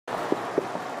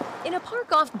in a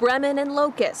park off Bremen and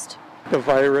Locust. The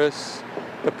virus,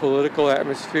 the political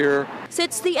atmosphere.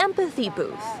 Sits the empathy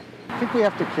booth. I think we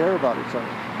have to care about each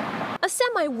other. A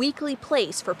semi-weekly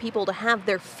place for people to have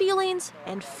their feelings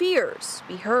and fears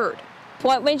be heard.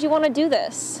 What made you want to do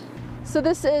this? So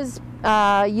this is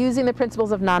using the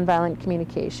principles of nonviolent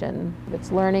communication.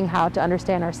 It's learning how to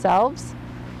understand ourselves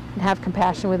and have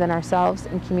compassion within ourselves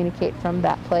and communicate from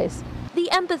that place. The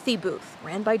Empathy Booth,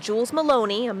 ran by Jules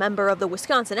Maloney, a member of the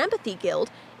Wisconsin Empathy Guild,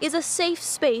 is a safe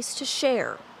space to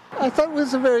share. I thought it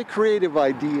was a very creative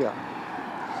idea.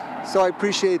 So I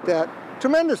appreciate that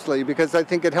tremendously because I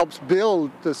think it helps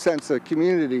build the sense of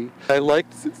community. I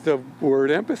liked the word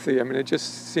empathy. I mean, it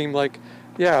just seemed like,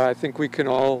 yeah, I think we can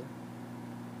all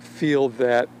feel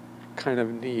that kind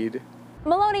of need.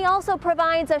 Maloney also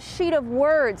provides a sheet of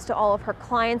words to all of her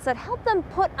clients that help them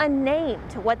put a name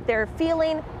to what they're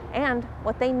feeling and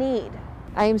what they need.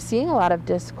 I am seeing a lot of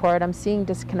discord, I'm seeing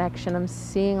disconnection, I'm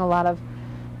seeing a lot of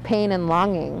pain and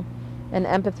longing. And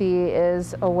empathy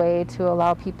is a way to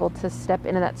allow people to step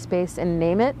into that space and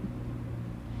name it,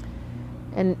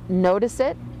 and notice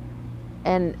it,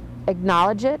 and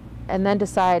acknowledge it, and then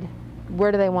decide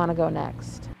where do they want to go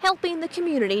next. Helping the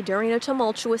community during a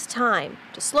tumultuous time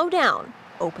to slow down,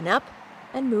 open up,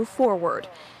 and move forward.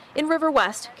 In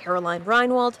Riverwest, Caroline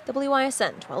Reinwald,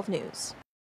 WISN 12 News.